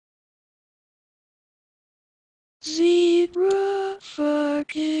Zebra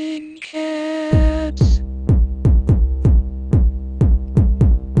fucking cats.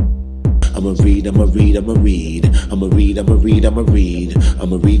 I'ma read that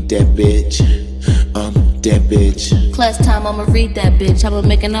bitch. That bitch. Class time, I'ma read that bitch. I'ma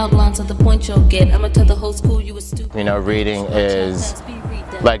make an outline to the point you'll get. I'ma tell the whole school you a stupid. You know, reading is,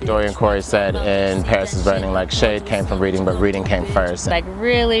 like Dorian Corey said in Paris is Burning, like shade came from reading, but reading came first. Like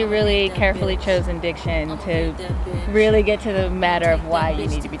really, really carefully chosen diction to really get to the matter of why you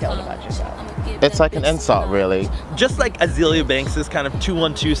need to be told about yourself. It's like an insult, really. Just like Azealia Banks' kind of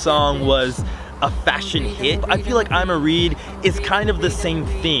 212 song was a fashion hit, I feel like Ima Read is kind of the same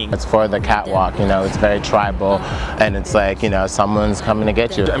thing. It's for the catwalk, you know, it's very tribal, and it's like, you know, someone's coming to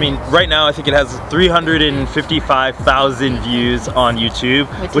get you. I mean, right now I think it has 355,000 views on YouTube,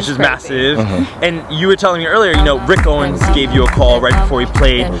 which is massive. And you were telling me earlier, you know, Rick Owens gave you a call right before he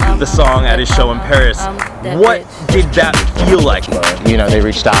played the song at his show in Paris. What did that feel like? You know, they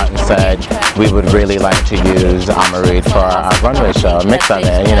reached out and said, we would really like to use Ima Read for our runway show, a mix of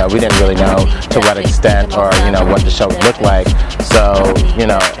it. You know, we didn't really know to what extent or, you know, what the show would look like. So, you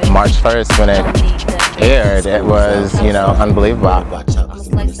know, March 1st when it aired, it was, you know, unbelievable. Watch out, cause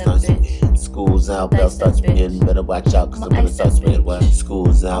the money starts ringing. School's out, bell starts ringing. Better watch out, cause the money starts ringing.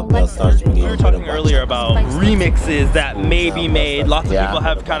 School's out, bell starts ringing. We were talking earlier about remixes that may be made. Lots of people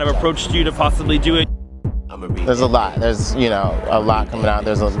have kind of approached you to possibly do it. There's a lot. There's, you know, a lot coming out.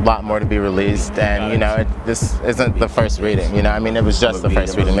 There's a lot more to be released, and you know, this isn't the first reading. You know, I mean, it was just the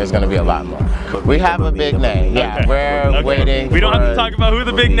first reading. There's going to be a lot more. We have a big name. Yeah, we're waiting. We don't have to talk about who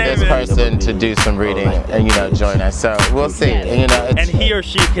the big name is. This person to do some reading and, you know, join us. So we'll see. And, you know, and he or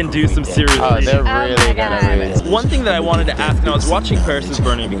she can do some serious reading. They're really gonna read. One thing that I wanted to ask, and I was watching Paris is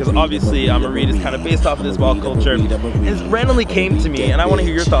Burning because obviously Ima Read is kind of based off of this wild culture. It randomly came to me, and I want to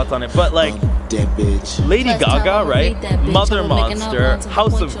hear your thoughts on it. But like, Lady Gaga, right? Mother Monster,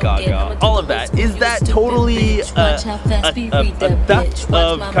 House of Gaga, all of that. Is that totally a theft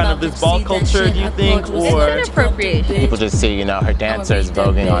of kind of this ball culture, do you think? Or it's an appropriation. People just see, you know, her dancers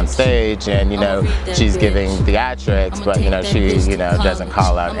voguing on stage and, you know, she's giving theatrics, but, you know, she, you know, doesn't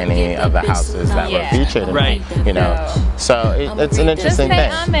call out any of the houses that were featured in it, you know. So it's an interesting thing.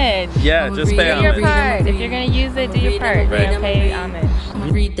 Just pay homage. Yeah, just pay homage. Do your part. If you're going to use it, do your part. Right. Pay homage.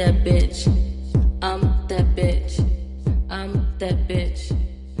 I'ma read that bitch.